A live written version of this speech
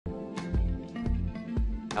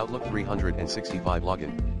Outlook 365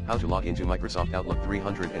 Login, how to log into Microsoft Outlook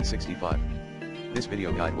 365. This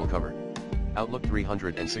video guide will cover Outlook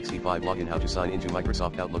 365 Login, how to sign into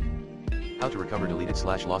Microsoft Outlook, how to recover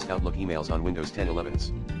deleted/lost Outlook emails on Windows 10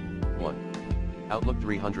 11s. 1. Outlook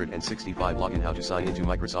 365 Login, how to sign into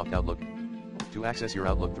Microsoft Outlook. To access your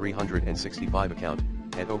Outlook 365 account,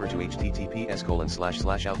 head over to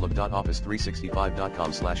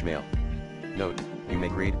https://outlook.office365.com/mail. Note, you may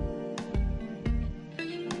create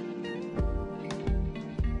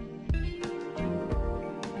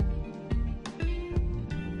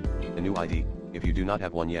a new ID, if you do not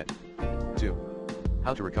have one yet. 2.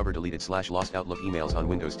 How to recover deleted/lost Outlook emails on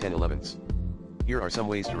Windows 10 11s. Here are some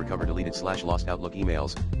ways to recover deleted/lost Outlook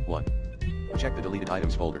emails. 1. Check the deleted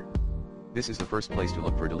items folder. This is the first place to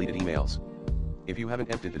look for deleted emails. If you haven't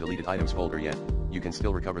emptied the deleted items folder yet, you can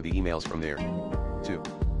still recover the emails from there. 2.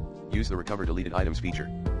 Use the recover deleted items feature.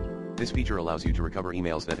 This feature allows you to recover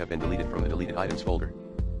emails that have been deleted from the deleted items folder.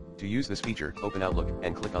 To use this feature, open Outlook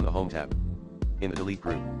and click on the Home tab. In the Delete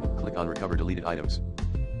group, click on Recover Deleted Items.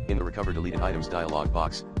 In the Recover Deleted Items dialog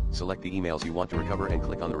box, select the emails you want to recover and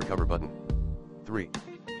click on the Recover button. 3.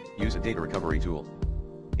 Use a data recovery tool.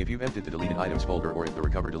 If you've emptied the deleted items folder, or if the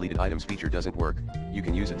recover deleted items feature doesn't work, you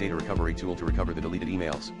can use a data recovery tool to recover the deleted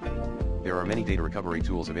emails. There are many data recovery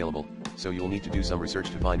tools available, so you'll need to do some research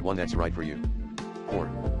to find one that's right for you. 4.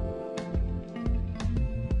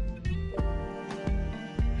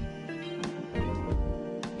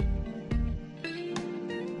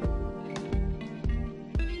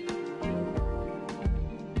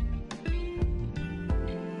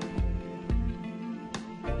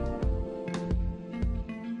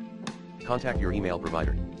 Contact your email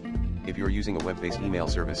provider. If you're using a web-based email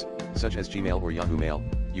service, such as Gmail or Yahoo Mail,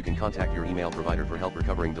 you can contact your email provider for help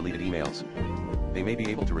recovering deleted emails. They may be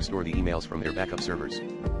able to restore the emails from their backup servers.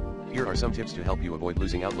 Here are some tips to help you avoid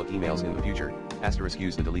losing Outlook emails in the future. *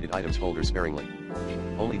 Use the deleted items folder sparingly.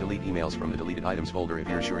 Only delete emails from the deleted items folder if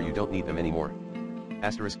you're sure you don't need them anymore.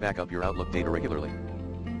 * Back up your Outlook data regularly.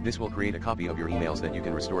 This will create a copy of your emails that you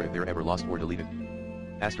can restore if they're ever lost or deleted.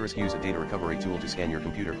 * Use a data recovery tool to scan your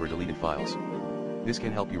computer for deleted files. This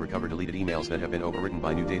can help you recover deleted emails that have been overwritten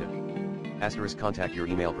by new data. * Contact your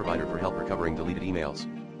email provider for help recovering deleted emails.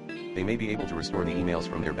 They may be able to restore the emails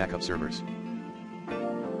from their backup servers.